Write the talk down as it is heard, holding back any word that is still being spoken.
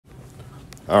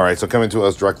All right, so coming to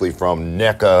us directly from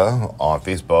Neca on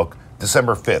Facebook,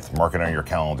 December 5th, mark it on your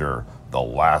calendar, The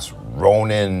Last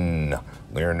Ronin,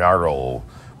 Leonardo.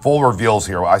 Full reveals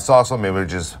here. I saw some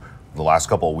images the last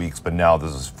couple of weeks, but now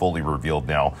this is fully revealed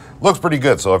now. Looks pretty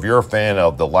good, so if you're a fan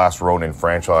of The Last Ronin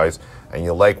franchise and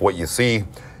you like what you see,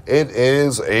 it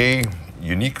is a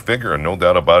unique figure, no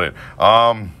doubt about it.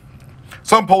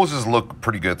 Some poses look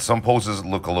pretty good. Some poses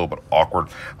look a little bit awkward.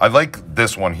 I like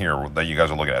this one here that you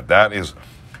guys are looking at. That is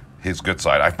his good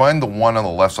side. I find the one on the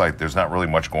left side, there's not really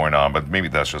much going on, but maybe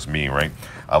that's just me, right?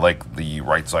 I like the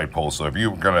right side pose. So if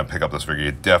you're going to pick up this figure,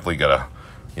 you definitely got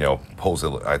to, pose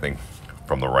it, I think,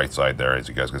 from the right side there. As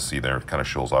you guys can see there, it kind of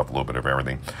shows off a little bit of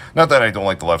everything. Not that I don't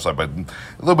like the left side, but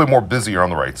a little bit more busier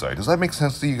on the right side. Does that make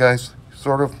sense to you guys?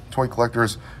 Sort of toy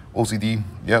collectors, OCD,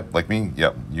 yep, like me,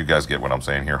 yep, you guys get what I'm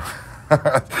saying here.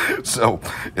 So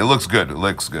it looks good. It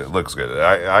looks good. It looks good.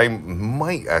 I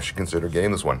might actually consider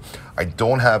getting this one. I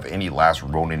don't have any Last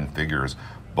Ronin figures,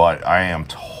 but I am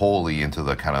totally into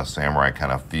the kind of samurai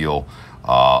kind of feel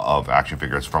of action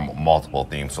figures from multiple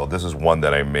themes. So this is one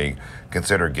that I may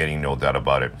consider getting, no doubt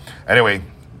about it. Anyway,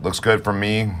 looks good for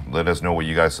me. Let us know what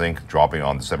you guys think. Dropping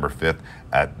on December 5th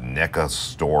at Neca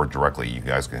store directly. You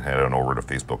guys can head on over to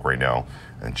Facebook right now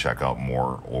and check out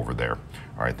more over there.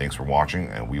 All right, thanks for watching,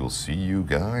 and we will see you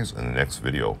guys in the next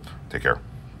video. Take care.